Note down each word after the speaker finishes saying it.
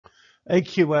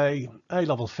AQA,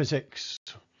 A-level physics,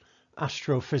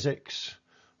 astrophysics,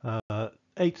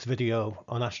 8th video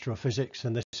on astrophysics,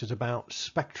 and this is about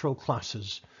spectral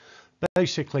classes.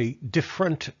 Basically,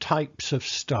 different types of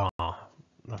star.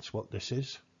 That's what this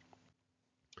is.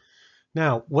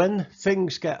 Now, when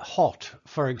things get hot,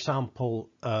 for example,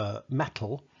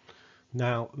 metal.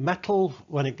 Now, metal,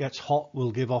 when it gets hot,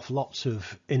 will give off lots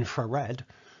of infrared.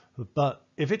 But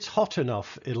if it's hot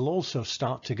enough, it'll also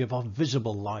start to give off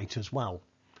visible light as well.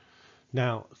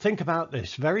 Now, think about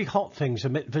this. Very hot things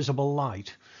emit visible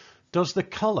light. Does the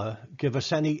color give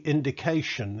us any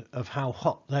indication of how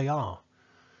hot they are?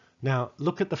 Now,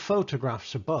 look at the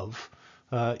photographs above.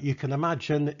 You can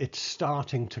imagine it's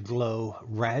starting to glow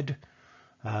red,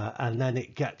 and then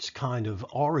it gets kind of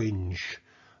orange.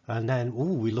 And then,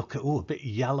 we look at, a bit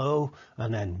yellow,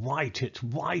 and then white. It's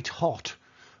white hot.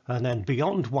 And then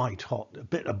beyond white hot, a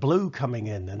bit of blue coming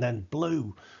in, and then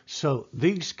blue. So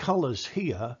these colors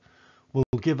here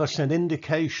will give us an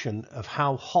indication of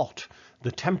how hot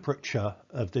the temperature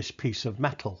of this piece of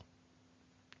metal.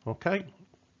 Okay.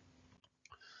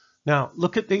 Now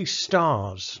look at these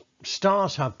stars.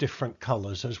 Stars have different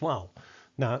colors as well.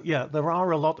 Now, yeah, there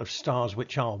are a lot of stars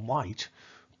which are white,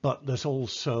 but there's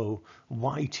also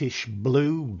whitish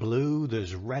blue,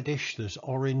 there's reddish, there's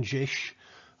orangish.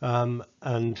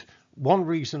 And one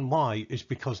reason why is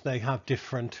because they have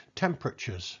different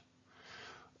temperatures.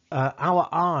 Our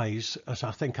eyes, as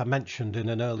I think I mentioned in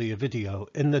an earlier video,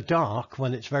 in the dark,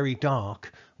 when it's very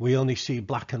dark, we only see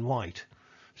black and white.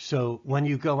 So when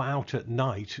you go out at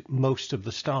night, most of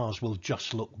the stars will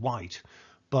just look white.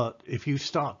 But if you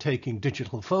start taking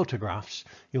digital photographs,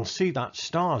 you'll see that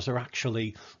stars are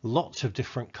actually lots of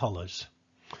different colors.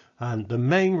 And the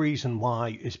main reason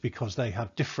why is because they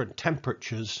have different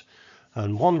temperatures.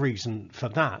 And one reason for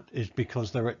that is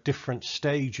because they're at different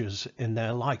stages in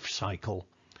their life cycle,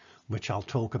 which I'll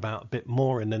talk about a bit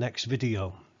more in the next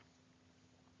video.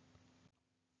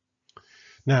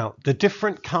 Now, the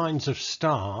different kinds of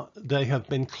star, they have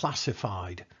been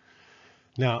classified.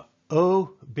 Now,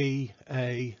 O, B,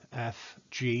 A, F,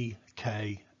 G,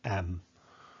 K, M.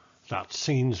 That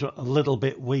seems a little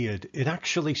bit weird. It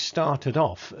actually started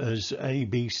off as A,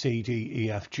 B, C, D,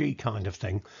 E, F, G kind of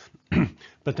thing.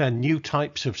 But then new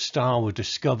types of star were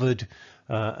discovered,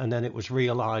 and then it was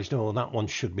realized, oh, that one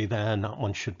should be there and that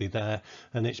one should be there.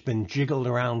 And it's been jiggled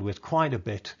around with quite a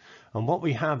bit. And what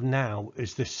we have now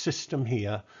is this system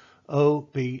here, O,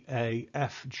 B, A,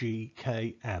 F, G,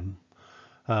 K, M.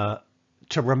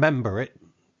 To remember it,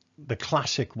 the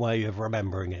classic way of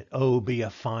remembering it, oh, be a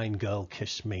fine girl,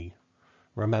 kiss me.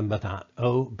 Remember that.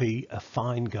 Oh, be a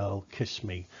fine girl, kiss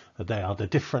me. They are the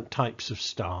different types of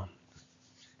star.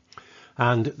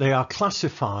 And they are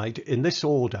classified in this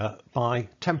order by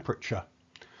temperature.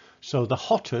 So the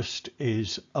hottest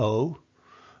is O.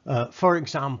 For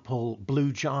example,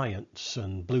 blue giants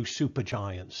and blue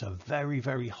supergiants are very,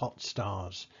 very hot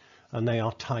stars, and they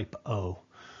are type O.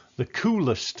 The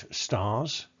coolest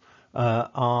stars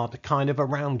are the kind of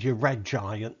around your red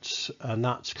giants, and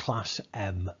that's class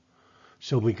M.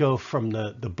 So we go from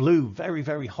the blue, very,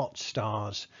 very hot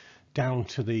stars down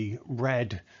to the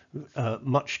red,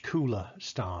 much cooler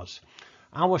stars.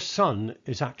 Our sun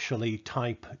is actually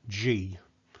type G.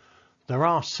 There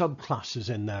are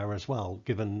subclasses in there as well,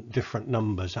 given different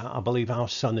numbers. I believe our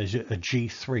sun is a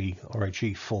G3 or a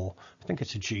G4. I think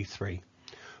it's a G3.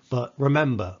 But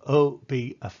remember, oh,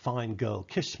 be a fine girl,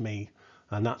 kiss me.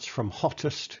 And that's from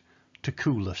hottest to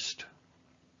coolest.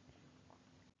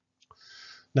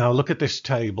 Now look at this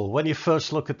table. When you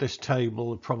first look at this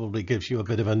table, it probably gives you a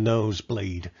bit of a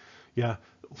nosebleed. Yeah.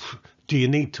 Do you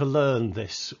need to learn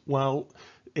this? Well,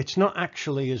 it's not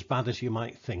actually as bad as you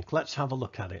might think. Let's have a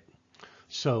look at it.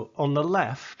 So on the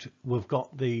left, we've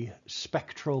got the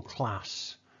spectral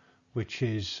class, which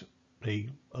is the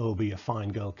oh, be a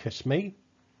fine girl, kiss me.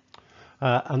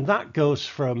 And that goes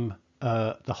from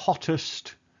the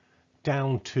hottest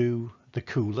down to the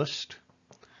coolest.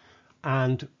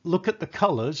 And look at the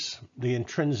colors, the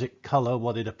intrinsic color,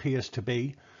 what it appears to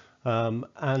be.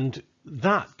 And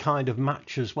that kind of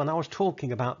matches when I was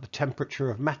talking about the temperature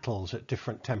of metals at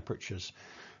different temperatures.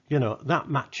 You know, that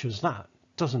matches that,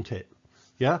 doesn't it?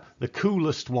 Yeah, the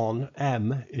coolest one,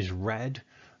 M, is red.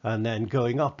 And then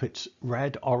going up, it's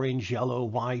red, orange, yellow,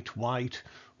 white, white,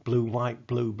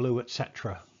 blue,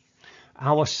 etc.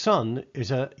 Our sun is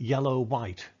a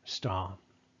yellow-white star.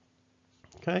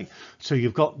 Okay, so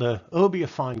you've got the oh, be a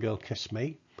fine girl, kiss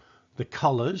me. The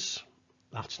colors,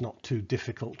 that's not too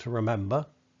difficult to remember.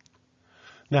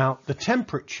 Now, the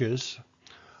temperatures,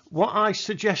 what I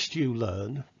suggest you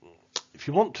learn, if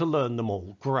you want to learn them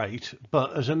all, great,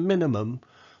 but as a minimum,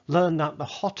 learn that the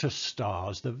hottest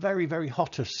stars, the very, very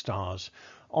hottest stars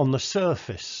on the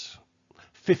surface,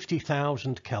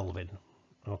 50,000 Kelvin.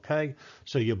 Okay,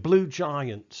 so your blue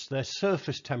giants, their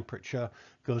surface temperature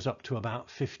goes up to about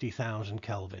 50,000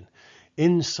 Kelvin.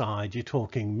 Inside, you're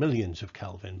talking millions of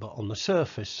Kelvin, but on the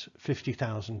surface,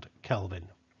 50,000 Kelvin.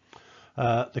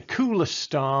 The coolest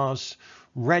stars,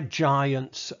 red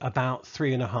giants, about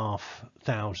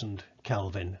 3,500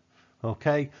 Kelvin.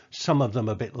 Okay, some of them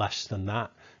a bit less than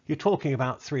that. You're talking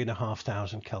about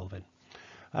 3,500 Kelvin.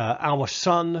 Our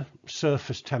sun,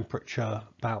 surface temperature,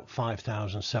 about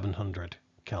 5,700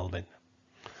 Kelvin.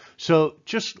 So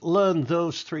just learn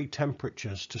those three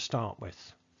temperatures to start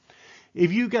with.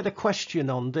 If you get a question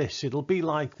on this, it'll be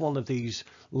like one of these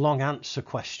long answer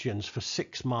questions for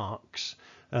 6 marks.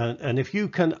 And if you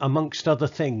can, amongst other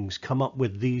things, come up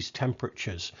with these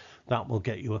temperatures, that will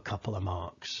get you a couple of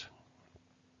marks.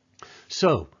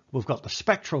 So we've got the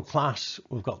spectral class,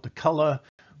 we've got the colour,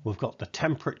 we've got the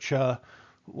temperature.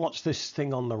 What's this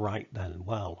thing on the right then?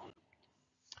 Well,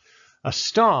 a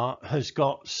star has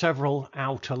got several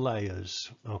outer layers.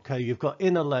 Okay, you've got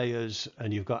inner layers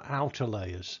and you've got outer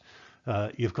layers.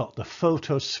 You've got the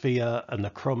photosphere and the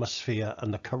chromosphere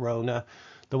and the corona.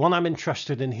 The one I'm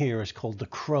interested in here is called the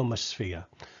chromosphere.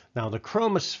 Now, the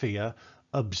chromosphere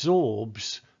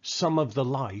absorbs some of the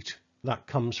light that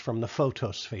comes from the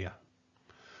photosphere.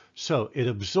 So it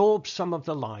absorbs some of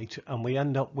the light and we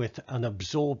end up with an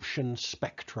absorption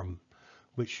spectrum,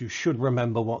 which you should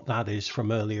remember what that is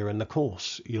from earlier in the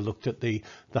course. You looked at the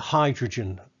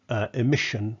hydrogen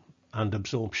emission and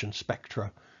absorption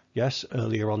spectra, yes,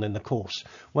 earlier on in the course,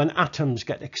 when atoms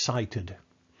get excited.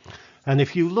 And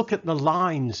if you look at the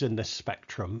lines in this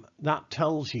spectrum, that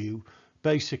tells you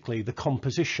basically the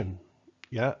composition,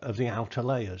 yeah, of the outer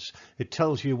layers. It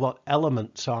tells you what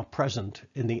elements are present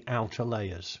in the outer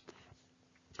layers.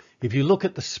 If you look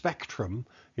at the spectrum,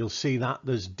 you'll see that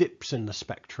there's dips in the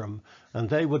spectrum, and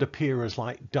they would appear as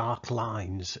like dark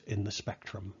lines in the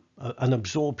spectrum, an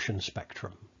absorption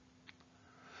spectrum.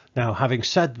 Now, having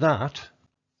said that,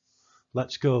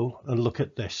 let's go and look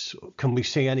at this. Can we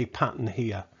see any pattern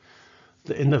here?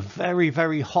 In the very,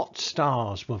 very hot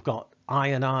stars, we've got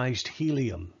ionized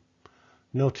helium.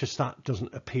 Notice that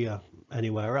doesn't appear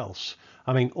anywhere else.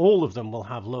 I mean, all of them will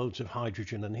have loads of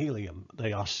hydrogen and helium.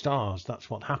 They are stars. That's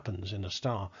what happens in a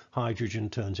star. Hydrogen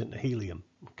turns into helium,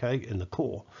 okay, in the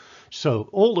core. So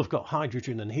all have got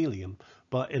hydrogen and helium,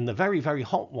 but in the very, very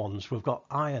hot ones, we've got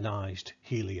ionized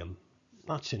helium.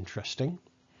 That's interesting.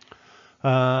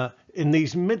 In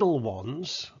these middle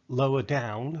ones, lower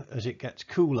down, as it gets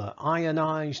cooler,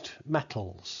 ionized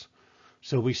metals.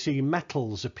 So we see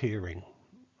metals appearing,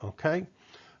 okay?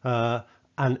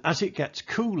 And as it gets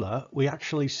cooler, we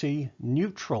actually see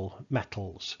neutral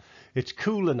metals. It's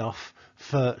cool enough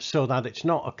so that it's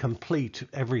not a complete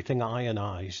everything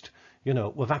ionized. You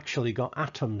know, we've actually got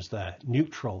atoms there,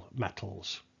 neutral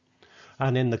metals.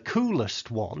 And in the coolest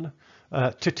one,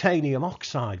 titanium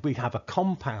oxide, we have a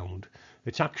compound.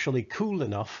 It's actually cool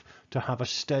enough to have a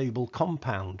stable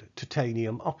compound,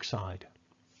 titanium oxide.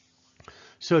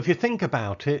 So if you think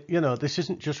about it, you know, this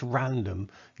isn't just random.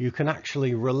 You can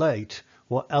actually relate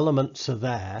what elements are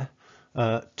there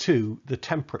to the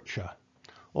temperature,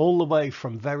 all the way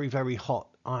from very, very hot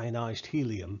ionized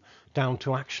helium down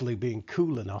to actually being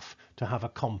cool enough to have a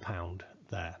compound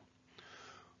there.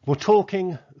 We're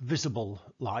talking visible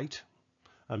light,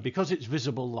 and because it's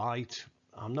visible light,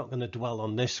 I'm not going to dwell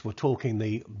on this. We're talking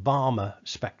the Balmer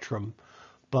spectrum,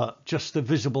 but just the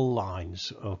visible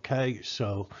lines, okay?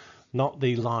 So not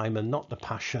the Lyman, not the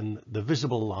Paschen, the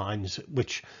visible lines,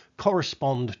 which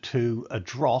correspond to a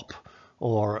drop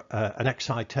or an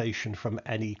excitation from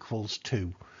n equals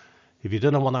 2. If you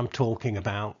don't know what I'm talking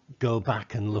about, go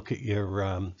back and look at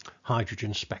your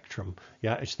hydrogen spectrum.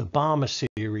 Yeah, it's the Balmer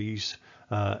series.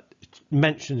 It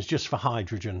mentions just for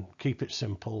hydrogen, keep it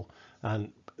simple,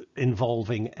 and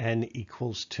involving n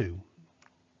equals 2.